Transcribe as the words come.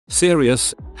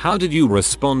Serious? How did you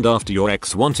respond after your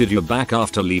ex wanted you back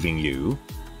after leaving you?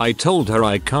 I told her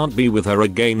I can't be with her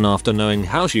again after knowing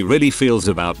how she really feels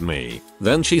about me.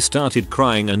 Then she started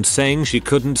crying and saying she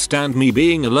couldn't stand me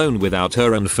being alone without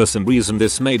her, and for some reason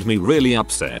this made me really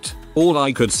upset. All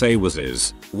I could say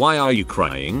was, why are you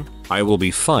crying? I will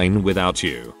be fine without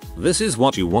you. This is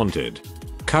what you wanted.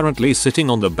 Currently sitting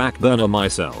on the back burner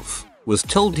myself. Was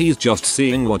told he's just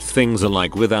seeing what things are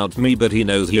like without me, but he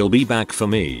knows he'll be back for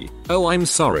me. Oh, I'm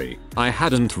sorry. I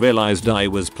hadn't realized I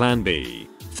was plan B.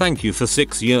 Thank you for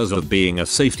 6 years of being a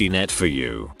safety net for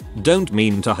you. Don't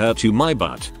mean to hurt you, my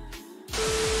butt.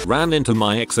 Ran into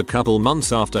my ex a couple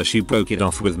months after she broke it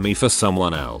off with me for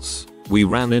someone else. We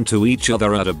ran into each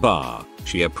other at a bar.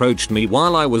 She approached me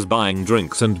while I was buying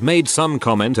drinks and made some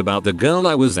comment about the girl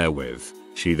I was there with.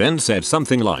 She then said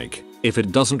something like, if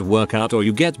it doesn't work out or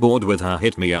you get bored with her,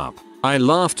 hit me up. I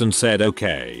laughed and said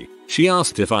okay. She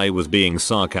asked if I was being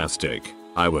sarcastic.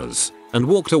 I was, and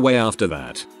walked away after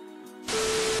that.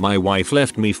 My wife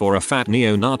left me for a fat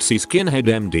neo-Nazi skinhead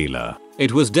M dealer.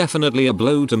 It was definitely a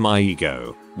blow to my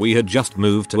ego. We had just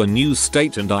moved to a new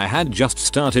state and I had just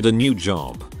started a new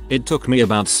job. It took me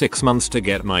about 6 months to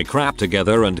get my crap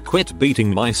together and quit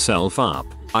beating myself up.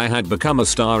 I had become a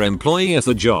star employee at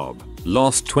the job,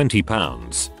 lost 20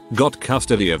 pounds, got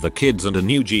custody of the kids and a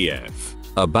new GF.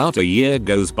 About a year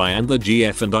goes by and the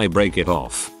GF and I break it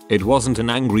off. It wasn't an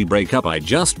angry breakup, I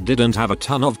just didn't have a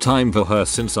ton of time for her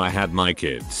since I had my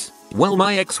kids. Well,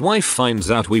 my ex-wife finds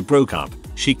out we broke up.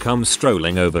 She comes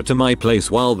strolling over to my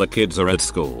place while the kids are at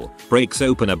school, breaks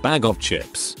open a bag of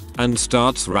chips, and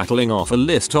starts rattling off a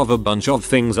list of a bunch of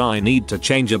things I need to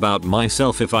change about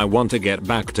myself if I want to get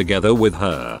back together with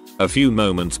her. A few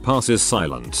moments passes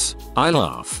silence. I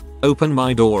laugh, open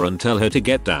my door and tell her to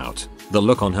get out. The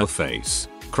look on her face.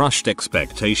 Crushed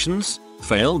expectations?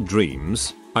 Failed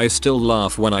dreams? I still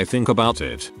laugh when I think about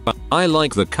it. I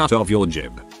like the cut of your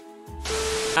jib.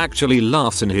 Actually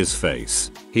laughs in his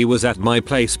face. He was at my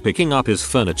place picking up his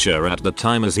furniture at the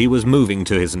time as he was moving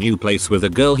to his new place with a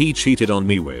girl he cheated on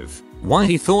me with. Why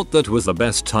he thought that was the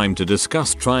best time to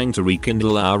discuss trying to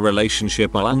rekindle our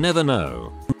relationship, I'll never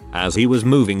know. As he was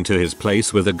moving to his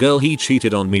place with a girl he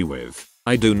cheated on me with.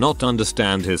 I do not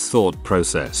understand his thought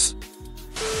process.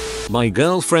 My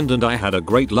girlfriend and I had a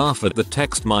great laugh at the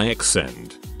text my ex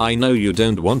sent. I know you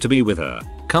don't want to be with her.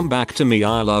 Come back to me,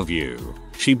 I love you.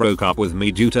 She broke up with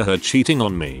me due to her cheating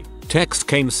on me. Text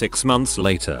came 6 months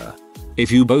later.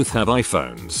 If you both have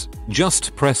iPhones,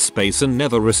 just press space and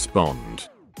never respond.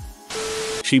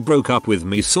 She broke up with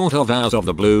me sort of out of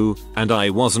the blue, and I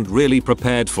wasn't really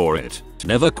prepared for it.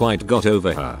 Never quite got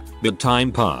over her, but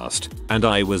time passed, and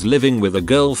I was living with a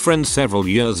girlfriend several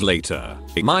years later.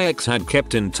 My ex had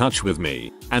kept in touch with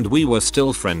me, and we were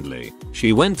still friendly.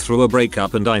 She went through a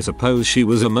breakup and I suppose she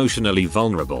was emotionally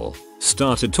vulnerable.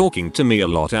 Started talking to me a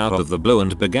lot out of the blue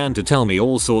and began to tell me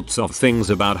all sorts of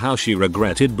things about how she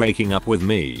regretted breaking up with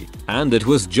me, and it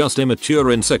was just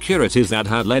immature insecurities that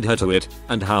had led her to it,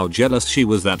 and how jealous she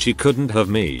was that she couldn't have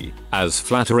me. As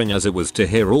flattering as it was to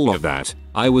hear all of that,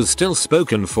 I was still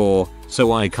spoken for,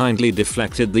 so I kindly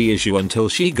deflected the issue until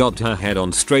she got her head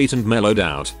on straight and mellowed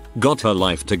out, got her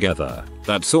life together,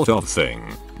 that sort of thing.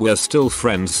 We're still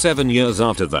friends 7 years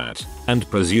after that, and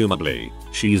presumably,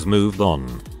 she's moved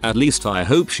on. At least I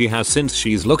hope she has, since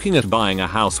she's looking at buying a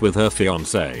house with her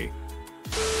fiance.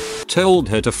 Told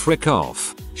her to frick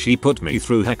off. She put me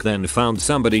through heck, then found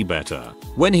somebody better.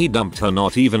 When he dumped her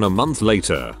not even a month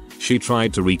later, she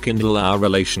tried to rekindle our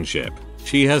relationship.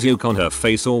 She has yolk on her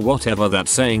face or whatever that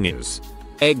saying is.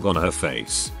 Egg on her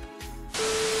face.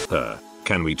 Her.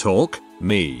 Can we talk?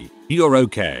 Me. You're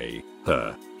okay.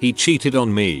 Her. He cheated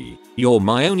on me. You're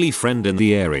my only friend in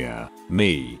the area.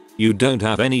 Me. You don't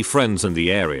have any friends in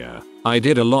the area. I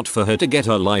did a lot for her to get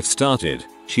her life started.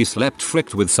 She slept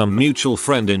fricked with some mutual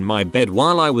friend in my bed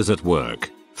while I was at work.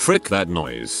 Frick that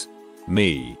noise.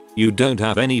 Me. You don't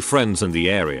have any friends in the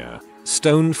area.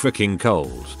 Stone fricking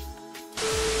cold.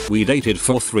 We dated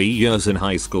for 3 years in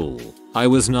high school. I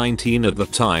was 19 at the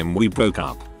time we broke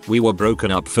up. We were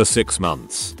broken up for 6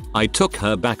 months. I took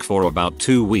her back for about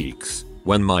 2 weeks.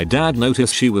 When my dad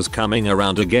noticed she was coming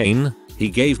around again, he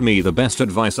gave me the best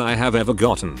advice I have ever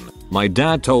gotten. My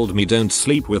dad told me don't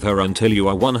sleep with her until you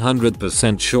are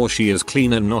 100% sure she is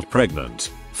clean and not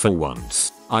pregnant. For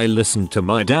once, I listened to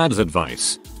my dad's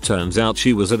advice. Turns out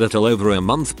she was a little over a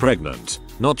month pregnant,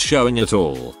 not showing at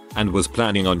all, and was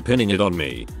planning on pinning it on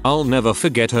me. I'll never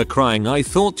forget her crying, "I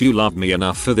thought you loved me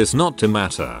enough for this not to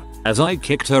matter." as I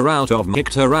kicked her out of me.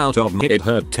 It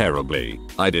hurt terribly.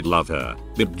 I did love her,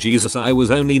 but Jesus, I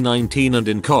was only 19 and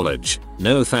in college.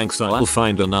 No thanks, I'll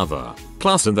find another.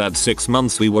 Plus in that 6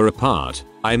 months we were apart,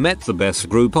 I met the best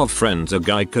group of friends a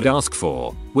guy could ask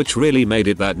for, which really made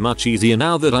it that much easier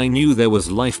now that I knew there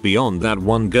was life beyond that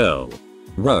one girl.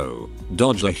 Whoa,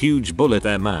 dodged a huge bullet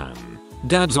there, man.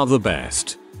 Dads are the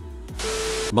best.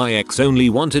 My ex only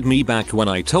wanted me back when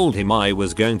I told him I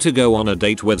was going to go on a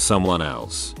date with someone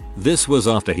else. This was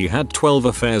after he had 12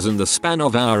 affairs in the span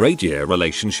of our 8-year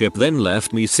relationship, then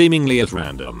left me seemingly at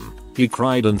random. He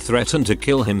cried and threatened to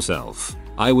kill himself.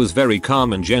 I was very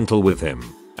calm and gentle with him,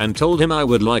 and told him I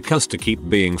would like us to keep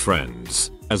being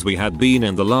friends, as we had been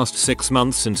in the last 6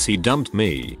 months since he dumped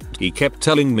me. He kept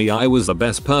telling me I was the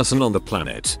best person on the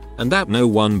planet, and that no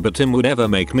one but him would ever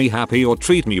make me happy or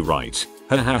treat me right.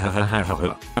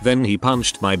 Then he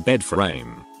punched my bed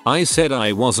frame. I said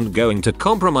I wasn't going to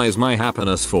compromise my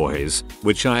happiness for his,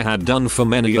 which I had done for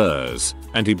many years,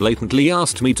 and he blatantly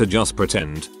asked me to just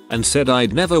pretend, and said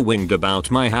I'd never winged about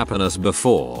my happiness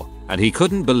before, and he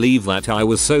couldn't believe that I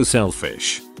was so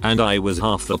selfish, and I was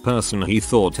half the person he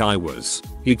thought I was.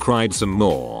 He cried some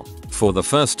more. For the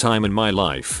first time in my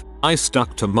life, I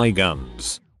stuck to my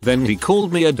guns. Then he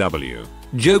called me a W.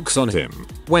 Joke's on him.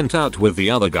 Went out with the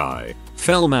other guy.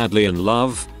 Fell madly in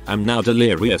love. I'm now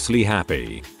deliriously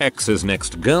happy. Ex's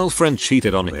next girlfriend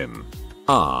cheated on him.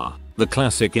 Ah, the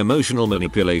classic emotional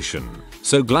manipulation.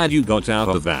 So glad you got out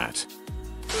of that.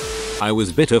 I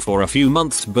was bitter for a few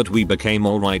months, but we became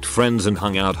alright friends and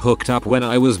hung out hooked up when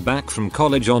I was back from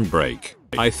college on break.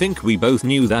 I think we both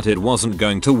knew that it wasn't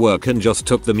going to work and just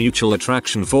took the mutual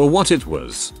attraction for what it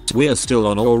was. We're still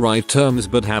on alright terms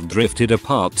but have drifted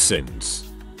apart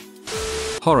since.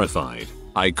 Horrified.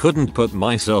 I couldn't put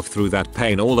myself through that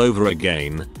pain all over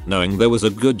again, knowing there was a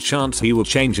good chance he would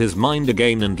change his mind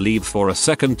again and leave for a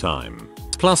second time.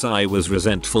 Plus I was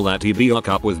resentful that he broke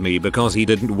up with me because he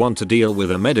didn't want to deal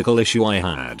with a medical issue I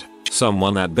had.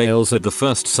 Someone that bails at the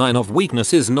first sign of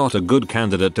weakness is not a good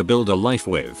candidate to build a life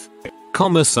with.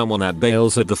 Someone that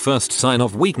bails at the first sign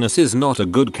of weakness is not a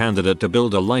good candidate to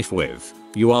build a life with.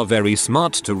 You are very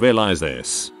smart to realize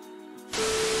this.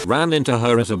 Ran into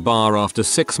her at a bar after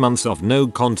 6 months of no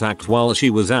contact while she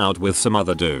was out with some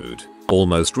other dude.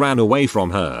 Almost ran away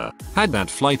from her. Had that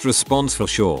flight response for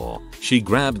sure. She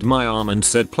grabbed my arm and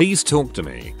said please talk to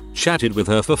me. Chatted with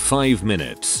her for 5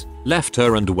 minutes. Left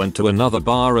her and went to another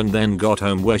bar and then got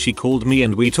home where she called me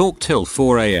and we talked till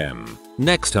 4 AM.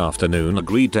 Next afternoon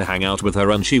agreed to hang out with her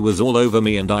and she was all over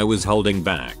me and I was holding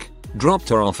back. Dropped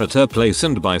her off at her place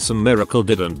and by some miracle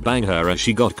didn't bang her as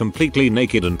she got completely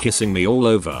naked and kissing me all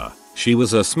over. She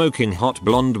was a smoking hot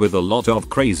blonde with a lot of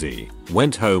crazy.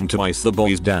 Went home to ice the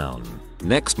boys down.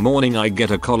 Next morning I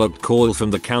get a collect call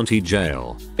from the county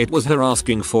jail. It was her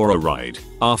asking for a ride.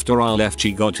 After I left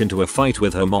she got into a fight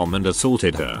with her mom and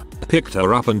assaulted her. Picked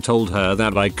her up and told her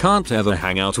that I can't ever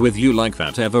hang out with you like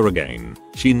that ever again.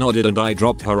 She nodded and I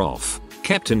dropped her off.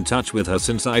 Kept in touch with her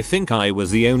since I think I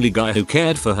was the only guy who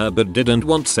cared for her but didn't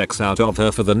want sex out of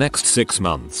her for the next 6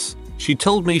 months. She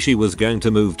told me she was going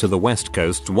to move to the West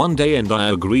Coast one day and I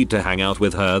agreed to hang out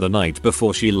with her the night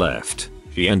before she left.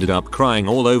 She ended up crying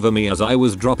all over me as I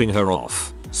was dropping her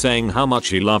off, saying how much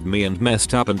she loved me and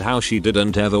messed up and how she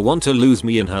didn't ever want to lose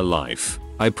me in her life.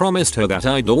 I promised her that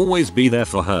I'd always be there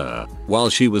for her. While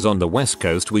she was on the West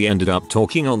Coast we ended up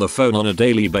talking on the phone on a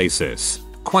daily basis.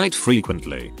 Quite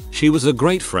frequently. She was a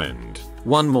great friend.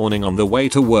 One morning on the way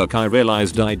to work I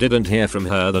realized I didn't hear from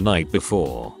her the night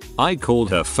before. I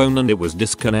called her phone and it was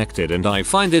disconnected and I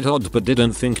find it odd but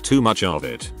didn't think too much of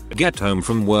it. Get home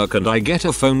from work and I get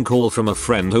a phone call from a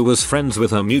friend who was friends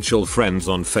with her mutual friends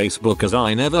on Facebook as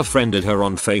I never friended her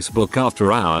on Facebook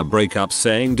after our breakup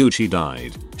saying dude she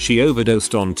died. She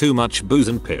overdosed on too much booze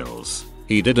and pills.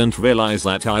 He didn't realize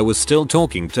that I was still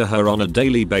talking to her on a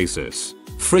daily basis.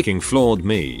 Freaking floored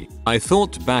me. I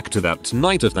thought back to that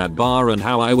night at that bar and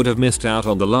how I would have missed out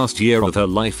on the last year of her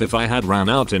life if I had ran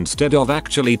out instead of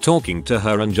actually talking to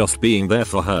her and just being there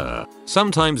for her.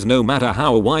 Sometimes no matter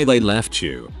how or why they left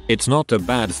you, it's not a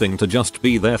bad thing to just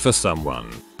be there for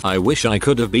someone. I wish I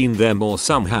could have been there more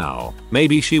somehow.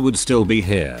 Maybe she would still be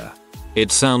here.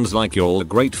 It sounds like you're a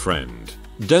great friend.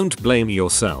 Don't blame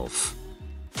yourself.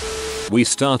 We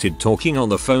started talking on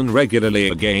the phone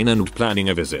regularly again and planning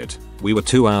a visit. We were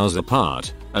 2 hours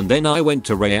apart, and then I went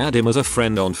to add him as a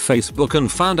friend on Facebook and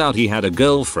found out he had a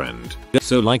girlfriend.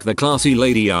 So like the classy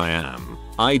lady I am,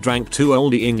 I drank 2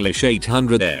 Oldie English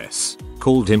 800s,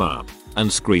 called him up, and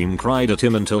scream cried at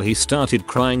him until he started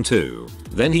crying too.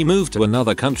 Then he moved to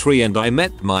another country and I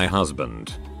met my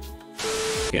husband.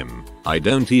 Him. I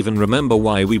don't even remember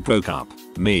why we broke up.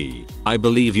 Me. I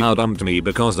believe you dumped me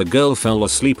because the girl fell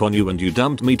asleep on you and you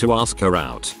dumped me to ask her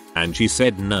out. And she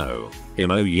said no.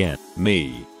 Him. Oh yeah.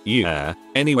 Me. Yeah.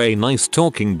 Anyway, nice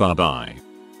talking, bye bye.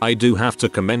 I do have to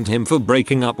commend him for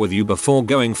breaking up with you before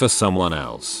going for someone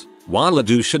else. While a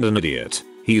douche and an idiot,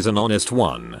 he's an honest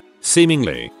one.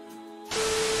 Seemingly.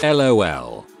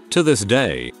 LOL. To this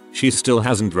day, she still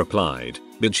hasn't replied,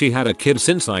 but she had a kid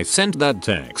since I sent that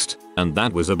text, and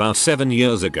that was about 7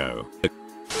 years ago.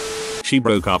 She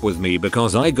broke up with me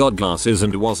because I got glasses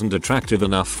and wasn't attractive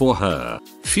enough for her.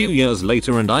 Few years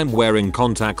later and I'm wearing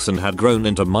contacts and had grown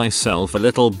into myself a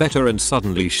little better and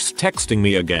suddenly she's texting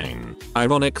me again.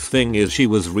 Ironic thing is she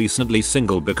was recently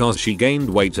single because she gained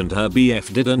weight and her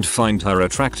BF didn't find her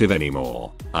attractive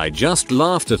anymore. I just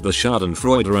laughed at the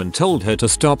schadenfreude and told her to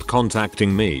stop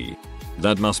contacting me.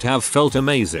 That must have felt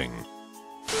amazing.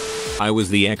 I was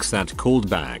the ex that called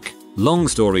back. Long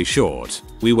story short,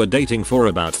 we were dating for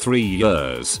about 3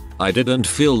 years. I didn't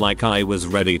feel like I was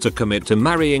ready to commit to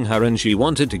marrying her and she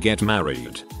wanted to get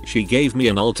married. She gave me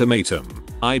an ultimatum.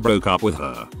 I broke up with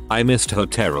her. I missed her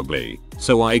terribly.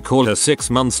 So I call her 6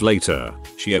 months later.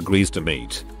 She agrees to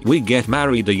meet. We get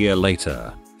married a year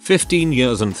later. 15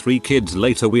 years and 3 kids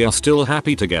later we are still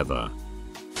happy together.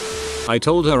 I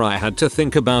told her I had to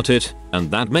think about it and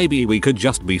that maybe we could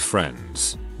just be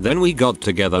friends. Then we got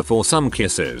together for some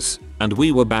kisses, and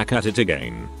we were back at it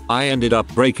again. I ended up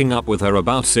breaking up with her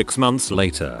about 6 months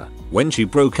later. When she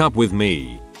broke up with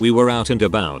me, we were out and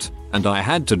about, and I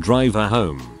had to drive her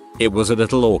home. It was a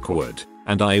little awkward,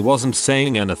 and I wasn't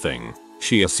saying anything.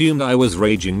 She assumed I was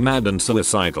raging mad and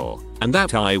suicidal, and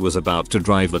that I was about to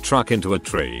drive the truck into a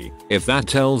tree. If that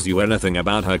tells you anything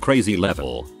about her crazy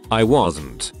level, I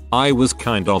wasn't. I was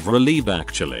kind of relieved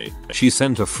actually. She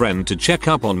sent a friend to check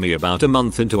up on me about a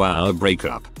month into our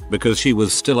breakup because she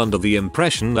was still under the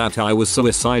impression that I was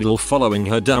suicidal following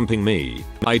her dumping me.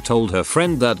 I told her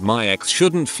friend that my ex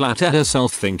shouldn't flatter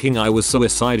herself thinking I was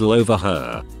suicidal over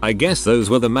her. I guess those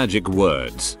were the magic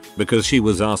words because she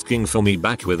was asking for me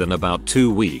back within about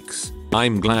 2 weeks.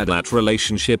 I'm glad that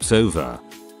relationship's over.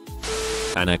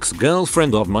 An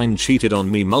ex-girlfriend of mine cheated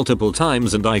on me multiple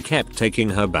times and I kept taking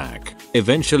her back.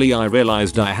 Eventually I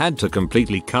realized I had to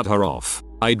completely cut her off.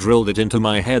 I drilled it into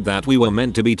my head that we were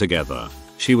meant to be together.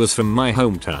 She was from my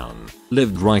hometown,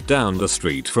 lived right down the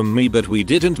street from me, but we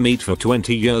didn't meet for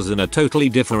 20 years in a totally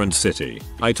different city.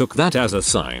 I took that as a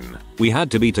sign. We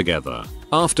had to be together.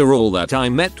 After all that I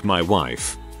met my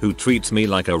wife, who treats me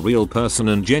like a real person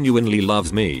and genuinely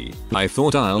loves me. I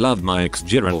thought I loved my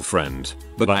ex-girlfriend,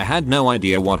 but I had no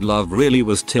idea what love really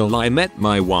was till I met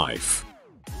my wife.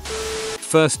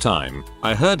 First time,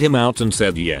 I heard him out and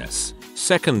said yes.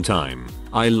 Second time,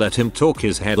 I let him talk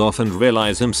his head off and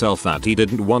realize himself that he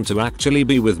didn't want to actually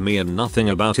be with me and nothing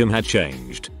about him had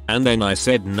changed. And then I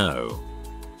said no.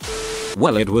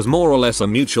 Well, it was more or less a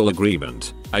mutual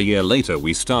agreement. A year later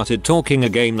we started talking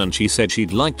again and she said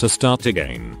she'd like to start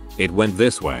again. It went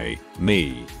this way.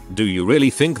 Me. Do you really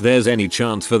think there's any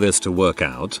chance for this to work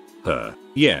out? Her.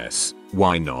 Yes.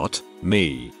 Why not?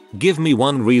 Me. Give me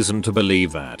one reason to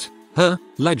believe that. Her.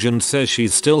 Legend says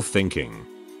she's still thinking.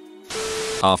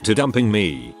 After dumping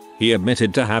me, he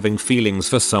admitted to having feelings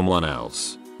for someone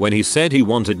else. When he said he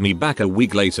wanted me back a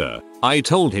week later, I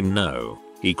told him no.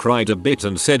 He cried a bit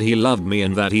and said he loved me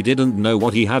and that he didn't know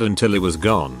what he had until it was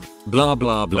gone. Blah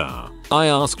blah blah. I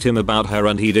asked him about her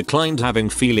and he declined having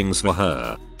feelings for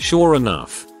her. Sure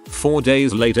enough, 4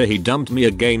 days later he dumped me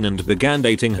again and began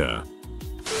dating her.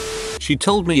 She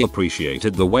told me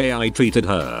appreciated the way I treated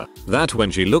her, that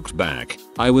when she looked back,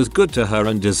 I was good to her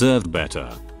and deserved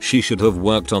better. She should have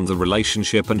worked on the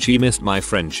relationship and she missed my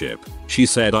friendship. She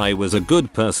said I was a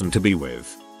good person to be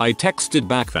with. I texted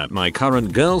back that my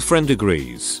current girlfriend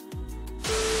agrees.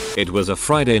 It was a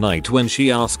Friday night when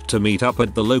she asked to meet up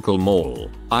at the local mall.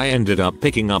 I ended up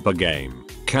picking up a game,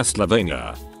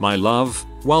 Castlevania, my love.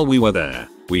 While we were there,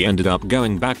 we ended up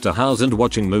going back to house and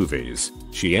watching movies.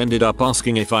 She ended up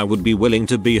asking if I would be willing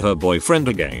to be her boyfriend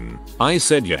again. I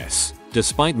said yes,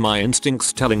 despite my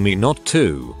instincts telling me not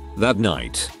to. That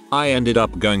night, I ended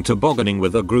up going tobogganing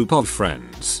with a group of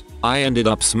friends. I ended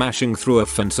up smashing through a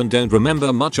fence and don't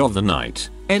remember much of the night.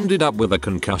 Ended up with a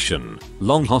concussion,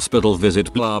 long hospital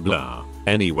visit, blah blah.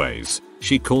 Anyways,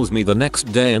 she calls me the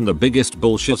next day and the biggest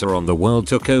bullshitter on the world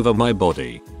took over my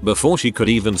body. Before she could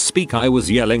even speak I was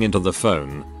yelling into the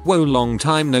phone, "Whoa, long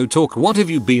time no talk, what have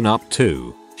you been up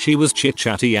to?" She was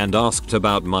chit-chatty and asked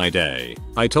about my day.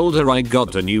 I told her I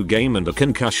got a new game and a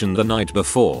concussion the night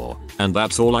before, and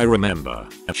that's all I remember.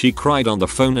 She cried on the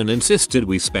phone and insisted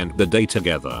we spent the day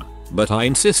together. But I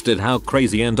insisted how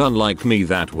crazy and unlike me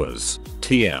that was.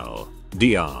 TL.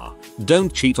 DR.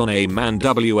 Don't cheat on a man.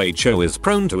 WHO is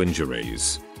prone to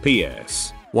injuries.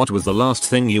 PS. What was the last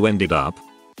thing you ended up?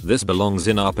 This belongs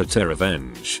in our petty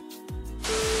revenge.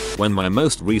 When my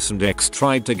most recent ex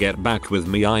tried to get back with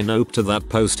me, I noped to that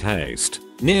post haste.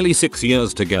 Nearly 6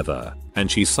 years together,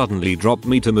 and she suddenly dropped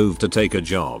me to move to take a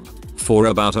job. For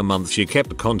about a month she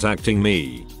kept contacting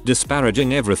me,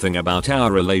 disparaging everything about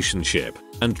our relationship,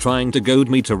 and trying to goad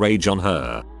me to rage on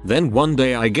her. Then one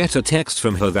day I get a text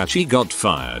from her that she got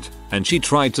fired, and she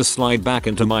tried to slide back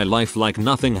into my life like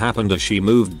nothing happened as she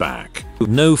moved back.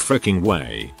 No freaking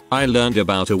way. I learned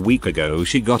about a week ago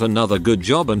she got another good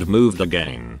job and moved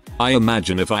again. I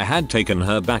imagine if I had taken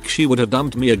her back she would have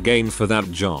dumped me again for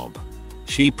that job.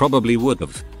 She probably would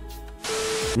have.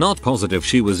 Not positive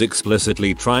she was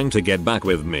explicitly trying to get back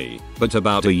with me, but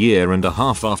about a year and a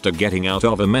half after getting out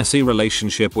of a messy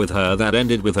relationship with her that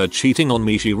ended with her cheating on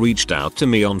me, she reached out to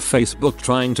me on Facebook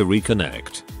trying to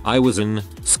reconnect. I was in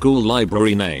school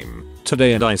library name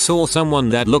today and I saw someone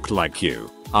that looked like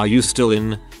you. Are you still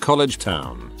in college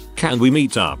town? Can we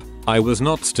meet up? I was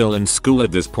not still in school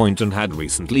at this point and had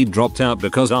recently dropped out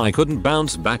because I couldn't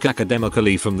bounce back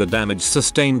academically from the damage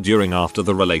sustained during after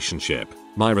the relationship.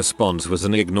 My response was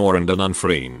an ignore and an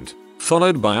unfriend,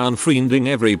 followed by unfriending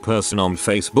every person on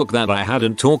Facebook that I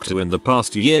hadn't talked to in the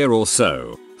past year or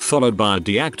so, followed by a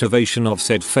deactivation of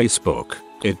said Facebook.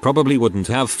 It probably wouldn't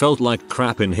have felt like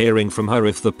crap in hearing from her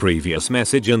if the previous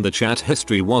message in the chat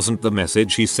history wasn't the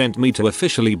message she sent me to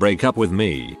officially break up with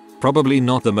me. Probably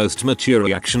not the most mature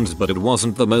reactions, but it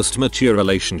wasn't the most mature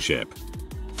relationship.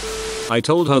 I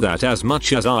told her that as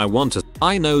much as I want to,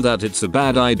 I know that it's a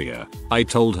bad idea. I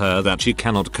told her that she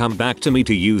cannot come back to me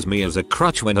to use me as a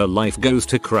crutch when her life goes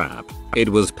to crap. It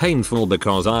was painful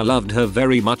because I loved her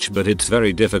very much, but it's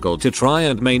very difficult to try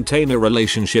and maintain a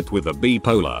relationship with a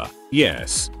bipolar,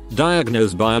 yes,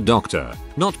 diagnosed by a doctor,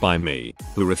 not by me,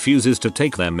 who refuses to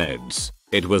take their meds.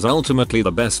 It was ultimately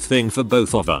the best thing for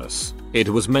both of us. It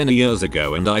was many years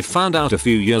ago and I found out a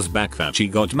few years back that she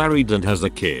got married and has a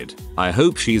kid. I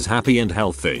hope she's happy and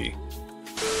healthy.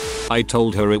 I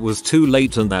told her it was too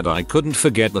late and that I couldn't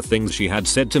forget the things she had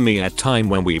said to me at time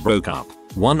when we broke up.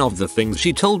 One of the things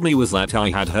she told me was that I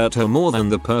had hurt her more than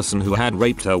the person who had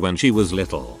raped her when she was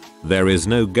little. There is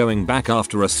no going back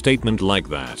after a statement like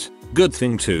that. Good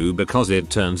thing too, because it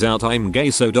turns out I'm gay,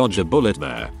 so dodge a bullet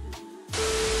there.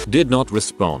 Did not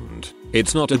respond.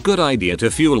 It's not a good idea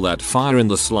to fuel that fire in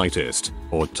the slightest,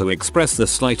 or to express the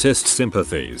slightest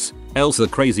sympathies, else the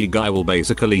crazy guy will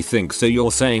basically think so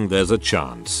you're saying there's a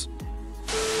chance.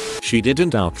 She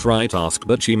didn't outright ask,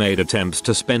 but she made attempts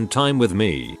to spend time with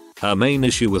me. Her main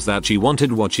issue was that she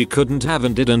wanted what she couldn't have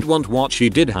and didn't want what she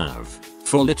did have.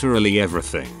 For literally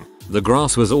everything. The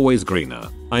grass was always greener.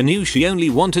 I knew she only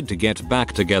wanted to get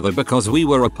back together because we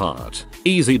were apart.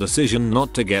 Easy decision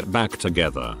not to get back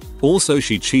together. Also,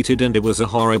 she cheated and it was a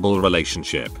horrible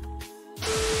relationship.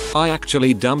 I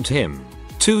actually dumped him.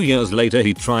 2 years later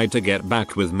he tried to get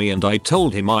back with me and I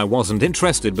told him I wasn't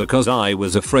interested because I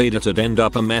was afraid it'd end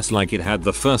up a mess like it had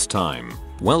the first time.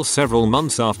 Well, several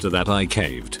months after that I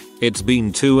caved. It's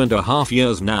been 2.5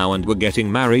 years now and we're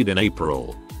getting married in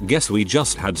April. Guess we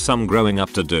just had some growing up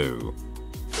to do.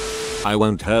 I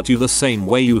won't hurt you the same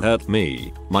way you hurt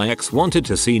me. My ex wanted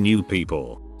to see new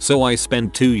people, so I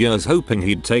spent 2 years hoping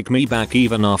he'd take me back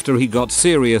even after he got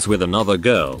serious with another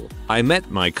girl. I met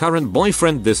my current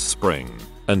boyfriend this spring.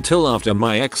 Until after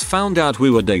my ex found out we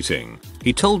were dating.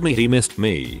 He told me he missed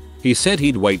me. He said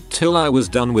he'd wait till I was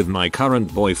done with my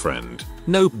current boyfriend.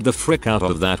 Nope, the frick out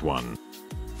of that one.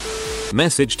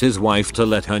 Messaged his wife to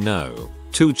let her know.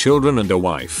 2 children and a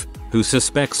wife, who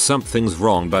suspects something's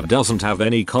wrong but doesn't have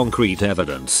any concrete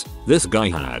evidence. This guy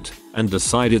had, and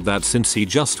decided that since he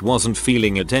just wasn't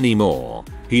feeling it anymore,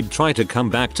 he'd try to come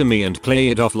back to me and play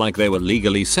it off like they were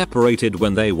legally separated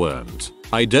when they weren't.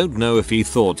 I don't know if he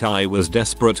thought I was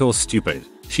desperate or stupid.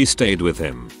 She stayed with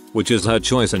him, which is her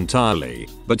choice entirely,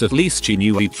 but at least she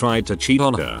knew he tried to cheat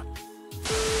on her.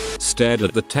 Stared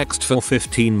at the text for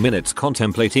 15 minutes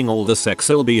contemplating all the sex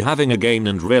he'll be having again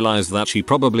and realized that she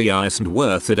probably isn't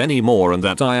worth it anymore and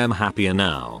that I am happier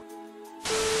now.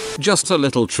 Just a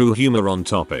little true humor on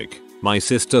topic. My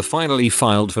sister finally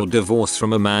filed for divorce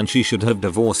from a man she should have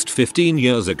divorced 15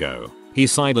 years ago. He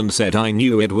sighed and said I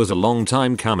knew it was a long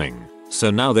time coming. So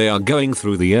now they are going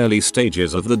through the early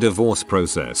stages of the divorce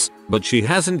process, but she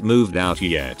hasn't moved out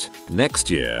yet. Next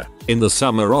year, in the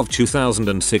summer of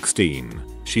 2016,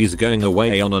 She's going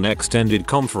away on an extended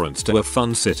conference to a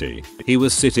fun city. He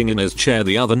was sitting in his chair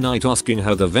the other night asking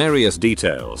her the various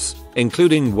details,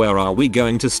 including where are we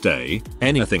going to stay,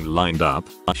 anything lined up.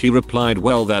 She replied,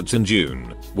 well, that's in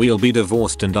June. We'll be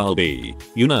divorced and I'll be,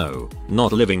 you know,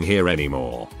 not living here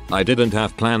anymore. I didn't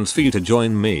have plans for you to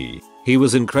join me. He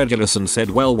was incredulous and said,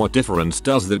 well, what difference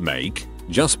does that make?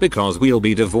 Just because we'll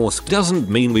be divorced doesn't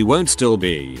mean we won't still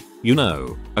be, you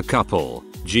know, a couple.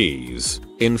 Jeez.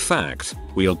 In fact,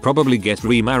 we'll probably get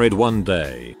remarried one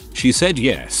day. She said,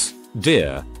 yes,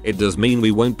 dear, it does mean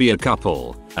we won't be a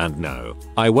couple, and no,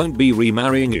 I won't be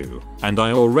remarrying you, and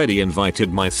I already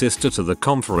invited my sister to the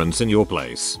conference in your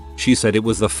place. She said it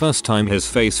was the first time his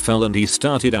face fell and he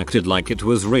started acted like it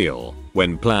was real,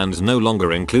 when plans no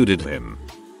longer included him.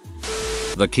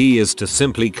 The key is to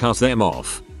simply cut them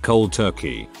off, cold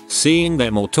turkey. Seeing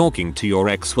them or talking to your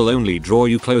ex will only draw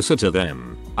you closer to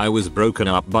them. I was broken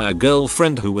up by a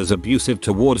girlfriend who was abusive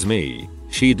towards me.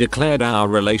 She declared our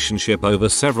relationship over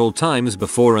several times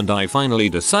before and I finally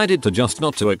decided to just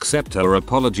not to accept her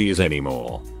apologies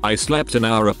anymore. I slept in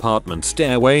our apartment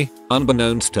stairway,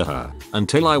 unbeknownst to her,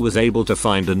 until I was able to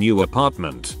find a new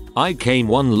apartment. I came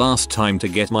one last time to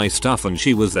get my stuff and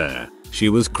she was there. She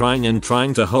was crying and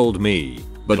trying to hold me,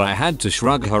 but I had to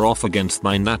shrug her off against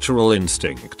my natural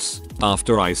instincts.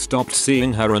 After I stopped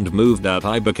seeing her and moved out,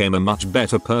 I became a much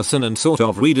better person and sort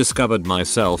of rediscovered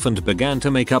myself and began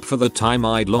to make up for the time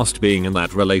I'd lost being in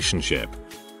that relationship.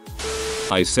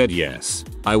 I said yes.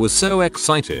 I was so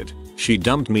excited. She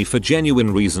dumped me for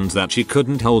genuine reasons that she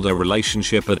couldn't hold a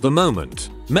relationship at the moment.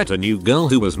 Met a new girl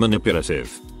who was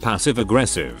manipulative, passive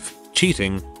aggressive,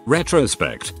 cheating,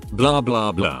 retrospect, blah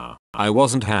blah blah. I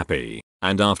wasn't happy,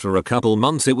 and after a couple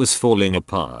months it was falling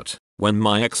apart. When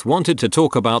my ex wanted to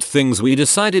talk about things, we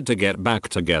decided to get back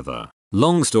together.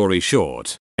 Long story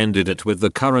short, ended it with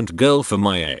the current girl for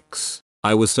my ex.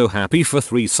 I was so happy for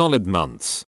 3 solid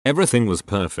months. Everything was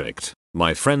perfect.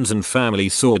 My friends and family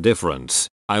saw a difference.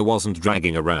 I wasn't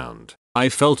dragging around. I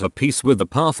felt at peace with the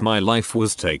path my life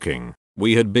was taking.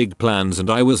 We had big plans and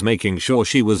I was making sure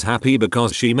she was happy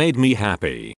because she made me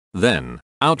happy. Then,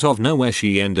 out of nowhere,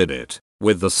 she ended it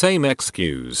with the same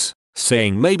excuse,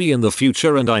 saying maybe in the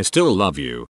future and I still love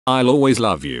you. I'll always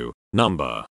love you.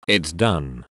 Number. It's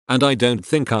done. And I don't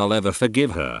think I'll ever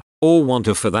forgive her, or want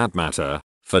to for that matter,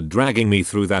 for dragging me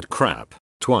through that crap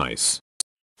twice.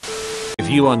 If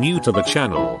you are new to the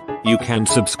channel, you can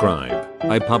subscribe.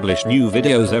 I publish new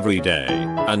videos every day.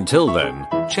 Until then,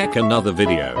 check another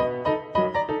video.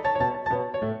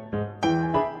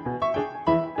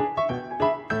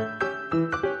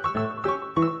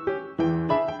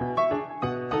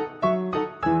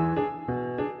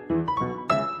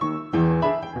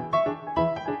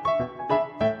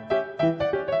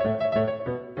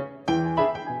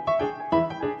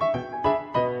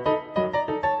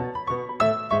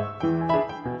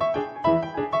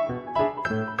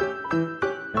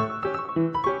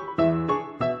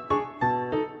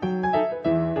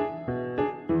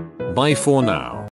 Bye for now.